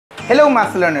Hello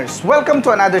math learners! Welcome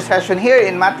to another session here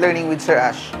in Math Learning with Sir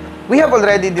Ash. We have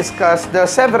already discussed the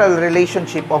several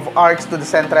relationship of arcs to the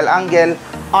central angle,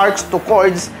 arcs to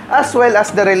chords, as well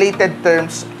as the related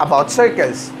terms about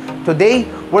circles. Today,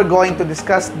 we're going to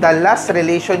discuss the last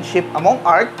relationship among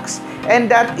arcs, and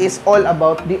that is all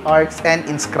about the arcs and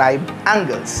inscribed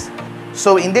angles.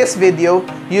 So in this video,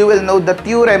 you will know the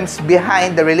theorems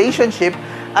behind the relationship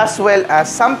as well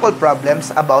as sample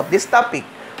problems about this topic.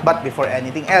 But before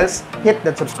anything else, hit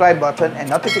that subscribe button and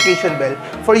notification bell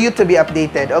for you to be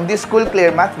updated of these cool clear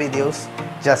math videos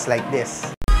just like this.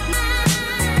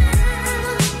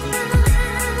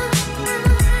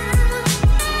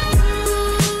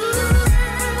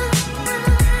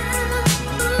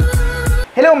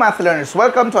 Hello math learners!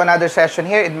 Welcome to another session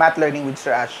here in Math Learning with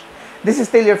Sir Ash. This is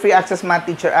still your free access math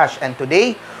teacher Ash, and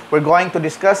today we're going to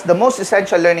discuss the most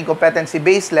essential learning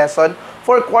competency-based lesson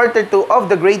for quarter 2 of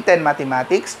the grade 10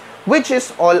 mathematics, which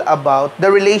is all about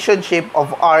the relationship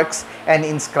of arcs and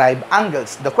inscribed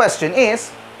angles. The question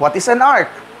is, what is an arc?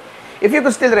 If you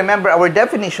could still remember our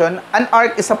definition, an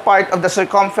arc is a part of the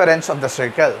circumference of the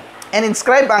circle. An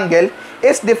inscribed angle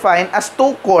is defined as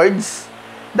two chords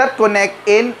that connect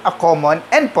in a common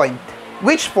endpoint,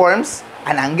 which forms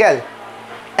an angle.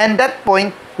 And that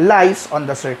point lies on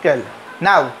the circle.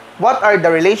 Now, what are the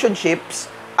relationships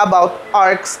about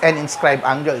arcs and inscribed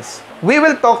angles? We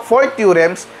will talk 4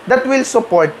 theorems that will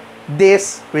support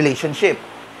this relationship.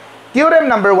 Theorem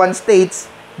number 1 states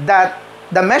that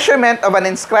the measurement of an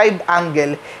inscribed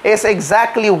angle is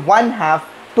exactly 1/2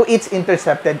 to its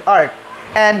intercepted arc.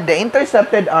 And the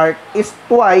intercepted arc is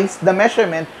twice the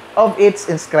measurement of its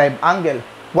inscribed angle.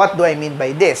 What do I mean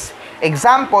by this?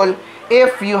 Example,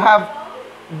 if you have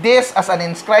this as an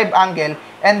inscribed angle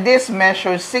and this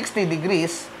measures 60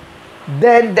 degrees,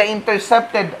 then the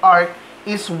intercepted arc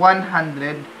is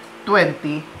 120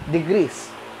 degrees.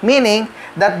 Meaning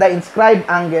that the inscribed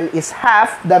angle is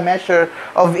half the measure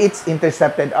of its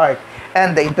intercepted arc.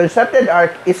 And the intercepted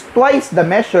arc is twice the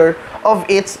measure of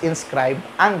its inscribed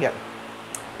angle.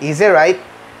 Easy, right?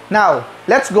 Now,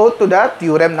 let's go to the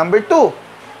theorem number 2.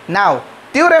 Now,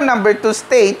 theorem number 2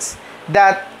 states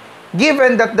that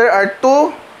given that there are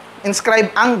two inscribed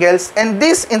angles and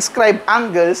these inscribed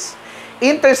angles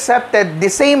intercepted the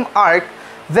same arc,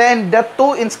 then the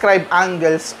two inscribed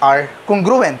angles are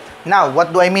congruent. Now,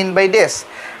 what do I mean by this?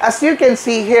 As you can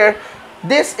see here,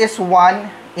 this is one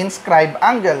inscribed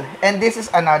angle and this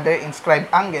is another inscribed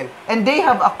angle, and they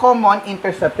have a common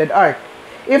intercepted arc.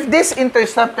 If this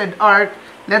intercepted arc,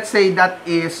 let's say that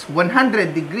is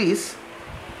 100 degrees,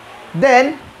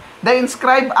 then the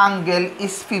inscribed angle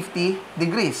is 50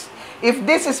 degrees. If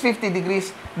this is 50 degrees,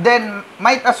 then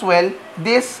might as well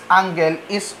this angle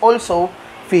is also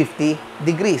 50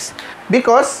 degrees.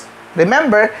 Because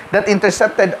remember that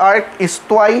intercepted arc is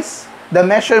twice the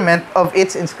measurement of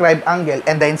its inscribed angle,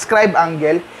 and the inscribed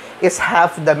angle is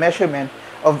half the measurement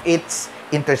of its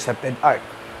intercepted arc.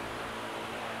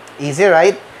 Easy,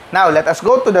 right? Now, let us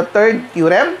go to the third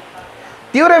theorem.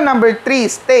 Theorem number 3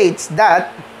 states that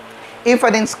if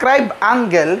an inscribed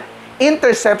angle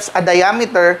intercepts a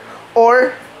diameter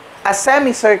or a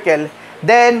semicircle,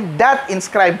 then that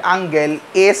inscribed angle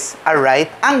is a right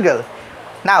angle.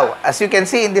 Now, as you can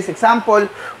see in this example,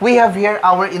 we have here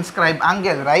our inscribed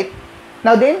angle, right?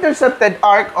 Now, the intercepted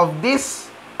arc of this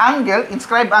angle,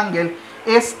 inscribed angle,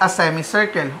 is a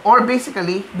semicircle, or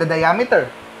basically the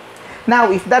diameter. Now,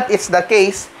 if that is the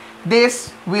case,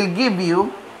 this will give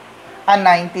you a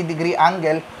 90-degree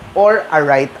angle or a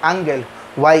right angle.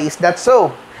 Why is that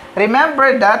so?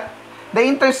 Remember that the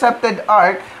intercepted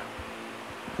arc,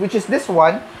 which is this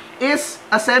one, is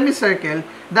a semicircle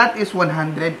that is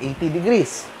 180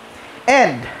 degrees.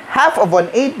 And half of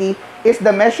 180 is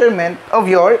the measurement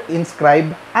of your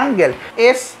inscribed angle,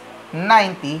 is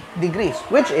 90 degrees,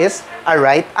 which is a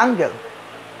right angle.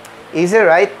 Easy,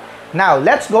 right? Now,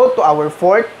 let's go to our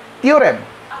fourth theorem.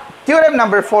 Theorem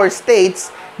number 4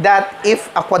 states that if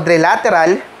a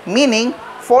quadrilateral, meaning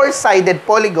 4-sided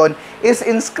polygon, is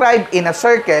inscribed in a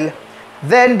circle,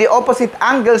 then the opposite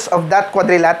angles of that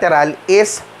quadrilateral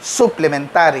is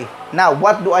supplementary. Now,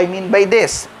 what do I mean by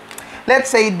this? Let's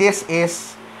say this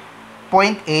is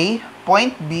point A,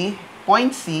 point B,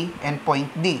 point C, and point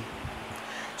D.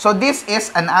 So, this is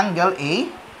an angle A,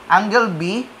 angle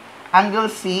B, angle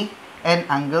C, and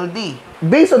angle D.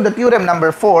 Based on the theorem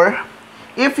number 4,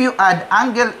 if you add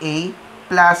angle A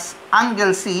plus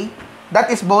angle C,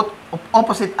 that is both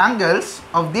opposite angles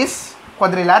of this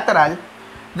quadrilateral,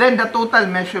 then the total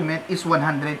measurement is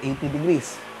 180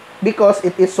 degrees because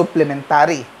it is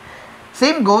supplementary.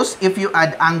 Same goes if you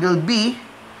add angle B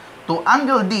to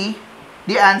angle D,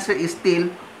 the answer is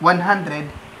still 180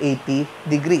 80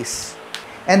 degrees.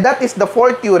 And that is the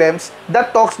four theorems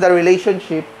that talks the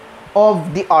relationship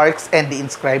of the arcs and the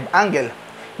inscribed angle.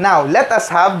 Now, let us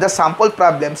have the sample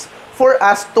problems for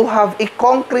us to have a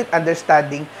concrete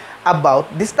understanding about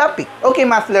this topic. Okay,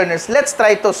 math learners, let's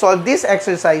try to solve these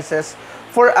exercises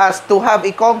for us to have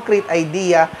a concrete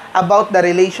idea about the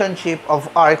relationship of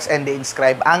arcs and the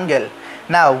inscribed angle.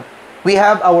 Now, we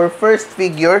have our first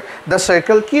figure, the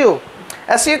circle Q.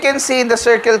 As you can see in the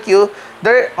circle Q,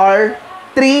 there are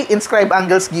three inscribed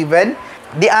angles given: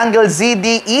 the angle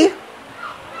ZDE,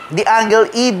 the angle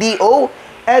EDO,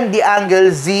 and the angle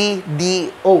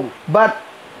ZDO. But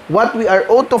what we are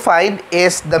owed to find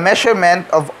is the measurement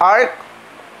of arc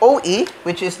OE,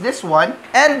 which is this one,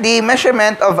 and the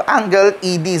measurement of angle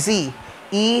EDZ.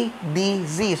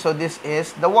 EDZ. So this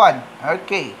is the one.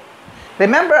 Okay.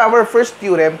 Remember our first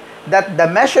theorem that the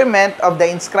measurement of the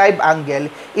inscribed angle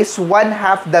is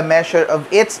 1/2 the measure of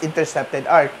its intercepted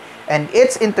arc. And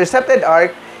its intercepted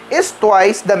arc is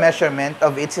twice the measurement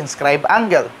of its inscribed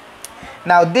angle.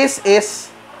 Now, this is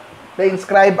the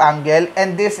inscribed angle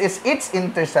and this is its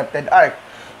intercepted arc.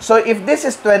 So, if this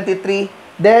is 23,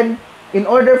 then in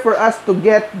order for us to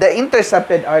get the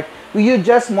intercepted arc, you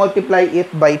just multiply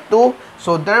it by 2.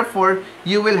 So, therefore,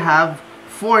 you will have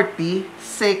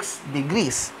 46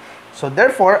 degrees. So,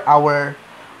 therefore, our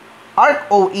arc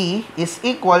OE is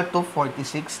equal to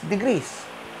 46 degrees.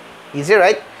 Easy,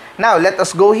 right? Now, let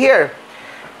us go here.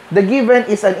 The given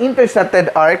is an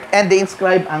intercepted arc and the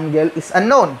inscribed angle is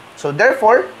unknown. So,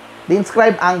 therefore, the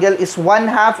inscribed angle is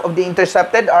 1/2 of the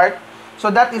intercepted arc. So,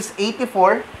 that is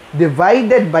 84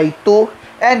 divided by 2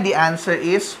 and the answer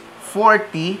is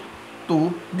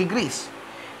 42 degrees.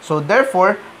 So,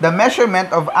 therefore, the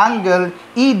measurement of angle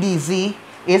EDZ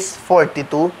is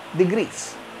 42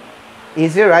 degrees.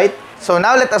 Easy, right? So,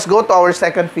 now let us go to our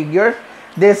second figure.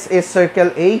 This is circle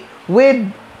A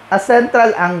with a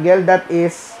central angle that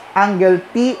is angle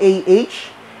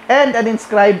TAH and an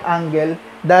inscribed angle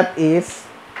that is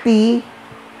TMH.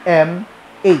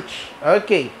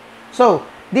 Okay. So,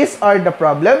 these are the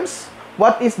problems.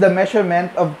 What is the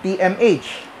measurement of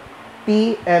TMH?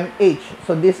 TMH.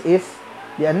 So, this is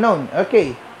the unknown.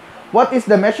 Okay. What is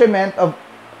the measurement of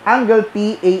angle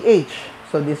TAH?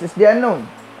 So, this is the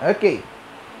unknown. Okay.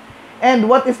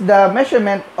 And what is the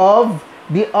measurement of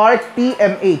the arc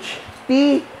TMH?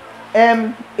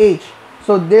 TMH.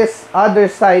 So, this other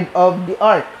side of the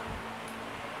arc.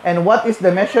 And what is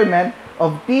the measurement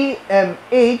of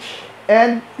TMH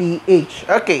and TH?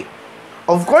 Okay.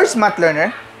 Of course, math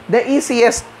learner, the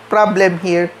easiest problem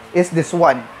here is this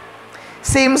one.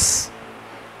 Seems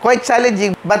quite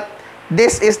challenging, but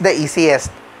this is the easiest.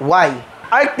 Why?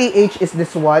 Arc TH is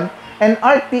this one, and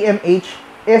arc TMH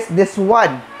is this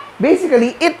one.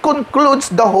 Basically, it concludes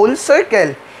the whole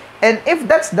circle. And if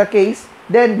that's the case,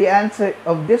 then the answer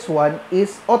of this one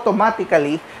is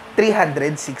automatically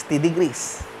 360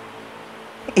 degrees.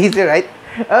 Easy, right?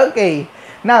 Okay.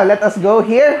 Now, let us go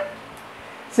here.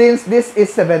 Since this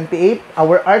is 78,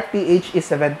 our arc TH is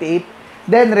 78,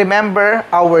 then remember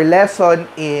our lesson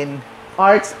in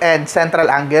arcs and central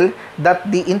angle that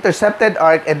the intercepted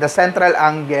arc and the central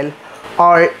angle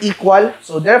are equal.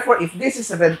 So, therefore, if this is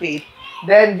 78,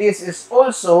 then this is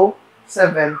also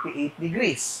 78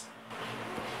 degrees.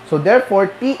 So, therefore,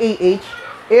 TAH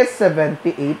is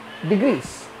 78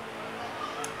 degrees.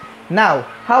 Now,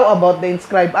 how about the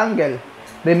inscribed angle?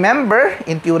 Remember,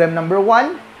 in Theorem number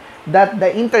 1, that the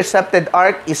intercepted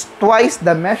arc is twice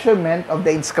the measurement of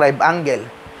the inscribed angle.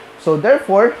 So,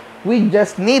 therefore, we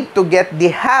just need to get the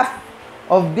half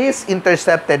of this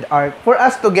intercepted arc for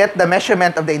us to get the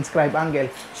measurement of the inscribed angle.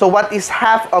 So, what is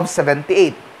half of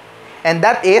 78? And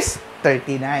that is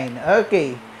 39.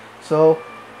 Okay. So,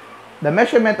 the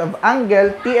measurement of angle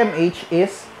TMH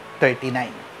is 39.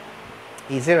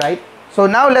 Easy, right? So,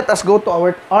 now let us go to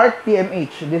our arc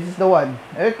TMH. This is the one.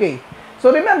 Okay. So,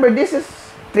 remember, this is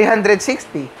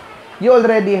 360. You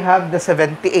already have the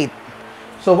 78.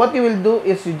 So, what you will do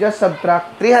is you just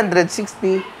subtract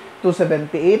 360 to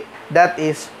 78. That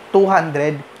is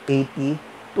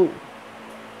 282.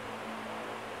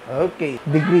 Okay.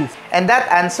 Degrees. And that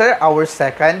answer our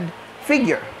second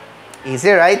figure.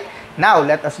 Easy, right? Now,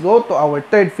 let us go to our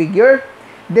third figure.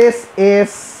 This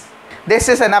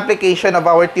is an application of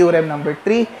our Theorem number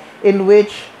 3 in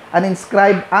which an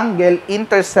inscribed angle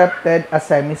intercepted a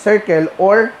semicircle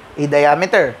or a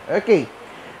diameter. Okay.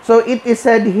 So, it is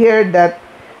said here that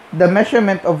the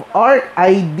measurement of arc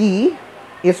ID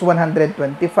is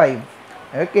 125.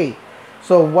 Okay.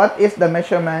 So, what is the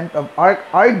measurement of arc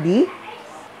RD?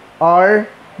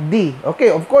 RD.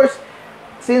 Okay, of course,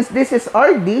 since this is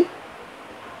RD,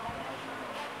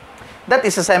 that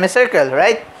is a semicircle,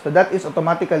 right? So that is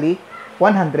automatically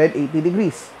 180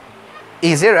 degrees.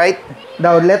 Easy, right?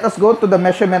 Now, let us go to the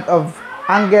measurement of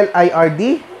angle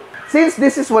IRD. Since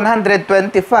this is 125,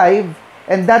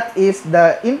 and that is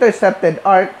the intercepted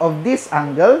arc of this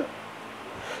angle,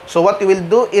 so what you will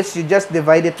do is you just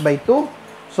divide it by 2.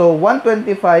 So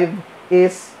 125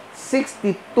 is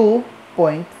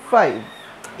 62.5.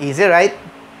 Easy, right?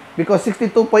 Because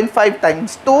 62.5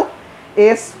 times 2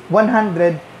 is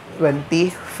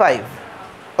 125.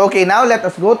 Okay, now let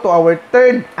us go to our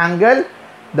third angle,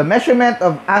 the measurement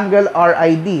of angle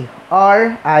RID.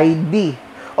 RID.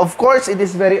 Of course, it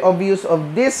is very obvious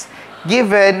of this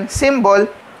given symbol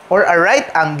or a right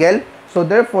angle. So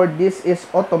therefore, this is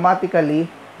automatically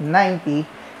 90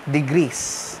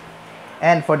 degrees.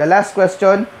 And for the last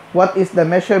question, what is the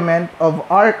measurement of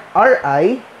arc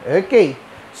RI? Okay,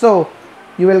 so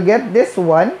you will get this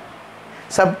one.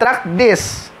 Subtract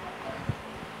this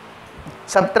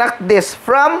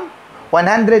from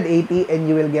 180 and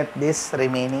you will get this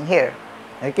remaining here.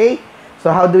 Okay,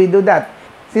 so how do we do that?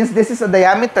 Since this is a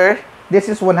diameter, this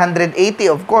is 180,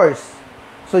 of course.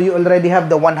 So you already have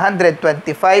the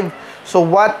 125. So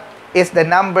what is the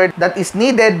number that is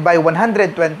needed by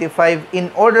 125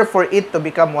 in order for it to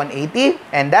become 180?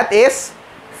 And that is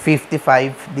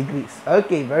 55 degrees.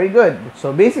 Okay, very good.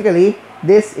 So basically,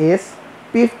 this is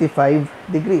 55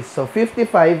 degrees. So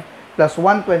 55 plus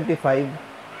 125,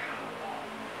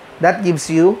 that gives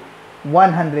you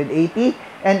 180.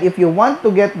 And if you want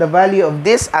to get the value of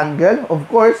this angle, of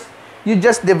course, you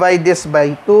just divide this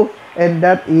by 2, and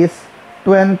that is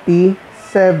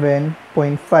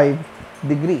 27.5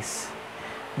 degrees.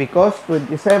 Because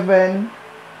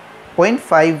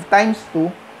 27.5 times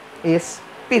 2 is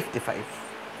 55.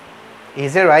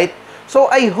 Easy, right? So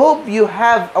I hope you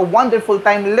have a wonderful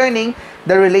time learning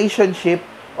the relationship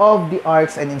of the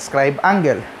arcs and inscribed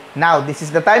angle. Now, this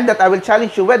is the time that I will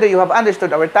challenge you whether you have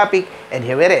understood our topic, and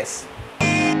here it is.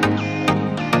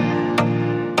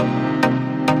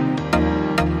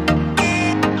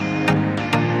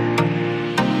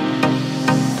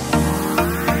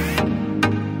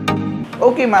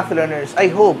 Okay, math learners, I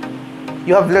hope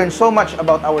you have learned so much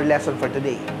about our lesson for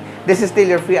today. This is still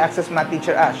your free access math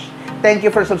teacher, Ash. Thank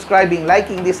you for subscribing,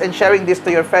 liking this, and sharing this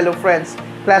to your fellow friends,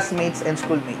 classmates, and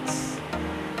schoolmates.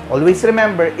 Always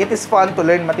remember, it is fun to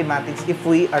learn mathematics if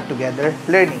we are together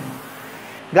learning.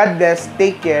 God bless,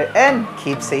 take care, and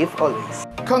keep safe always.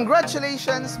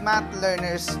 Congratulations, math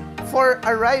learners, for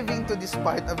arriving to this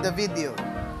part of the video.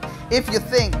 If you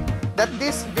think that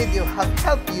this video have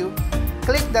helped you,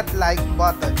 click that like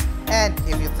button. And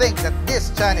if you think that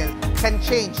this channel can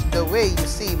change the way you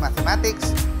see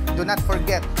mathematics, do not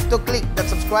forget to click the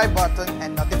subscribe button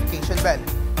and notification bell.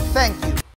 Thank you.